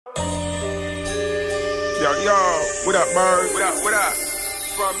Yo, what up, Murs? What up?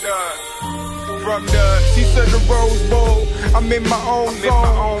 From the, she said the Rose Bowl. I'm in my own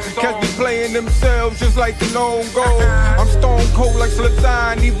zone. Cats be playing themselves just like the known goal. I'm stone cold like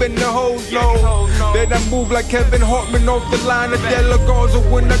Zlatan, even the hoes know. Then I move like Kevin Hartman off the line. Adela Garza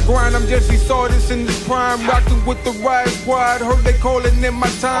when I grind. I'm Jesse Sardis in this prime, rocking with the Riot Squad. Heard they calling in my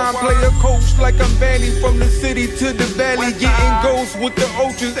time. Play a coach like I'm Vanny, from the city to the valley. Getting ghosts with the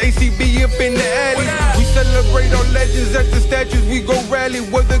ultras, ACB up in the alley. We celebrate our legends at the statues. We go rally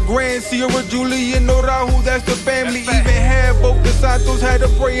with the Grand Sierra, Julian or Rahul, that's the family. Even had both the Santos, had a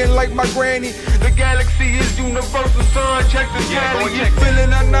praying like my granny. The galaxy is universal, son, check the tally. You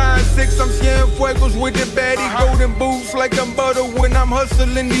feeling a 9-6, I'm seeing fuegos with the baddie. Golden boots like I'm butter when I'm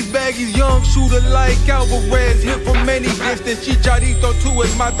hustling these baggies. Young shooter like Alvarez, hit from any distance. Chicharito too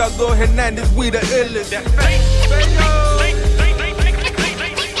is Matador Hernandez, we the illest.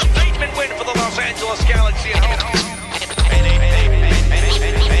 Statement win for the Los Angeles Galaxy at home.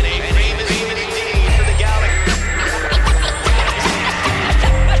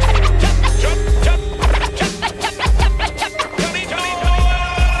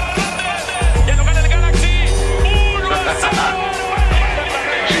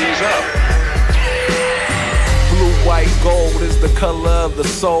 Gold is the color of the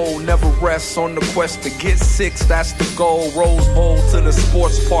soul. Never rests on the quest to get 6, that's the goal. Rose Bowl to the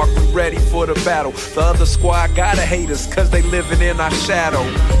sports park, we ready for the battle. The other squad gotta hate us cause they living in our shadow.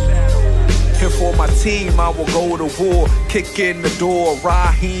 And for my team I will go to war. Kick in the door,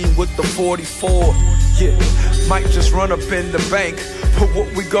 Raheem with the 44. Yeah, might just run up in the bank. But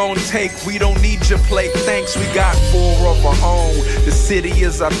what we gon' take, we don't need your plate, thanks, we got 4 of our own. The city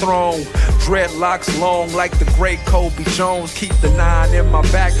is our throne, dreadlocks long like the great Kobe Jones. Keep the 9 in my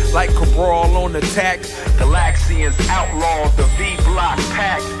back like Cabral on attack. Galaxians outlaws, the V-Block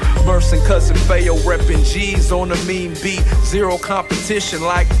pack. Murs and Cousin Fayo reppin' G's on a mean beat. Zero competition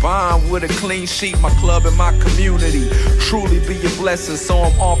like Bond with a clean sheet. My club and my community truly be a blessing, so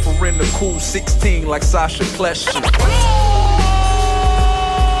I'm offering the cool 16 like Sasha Kleshki.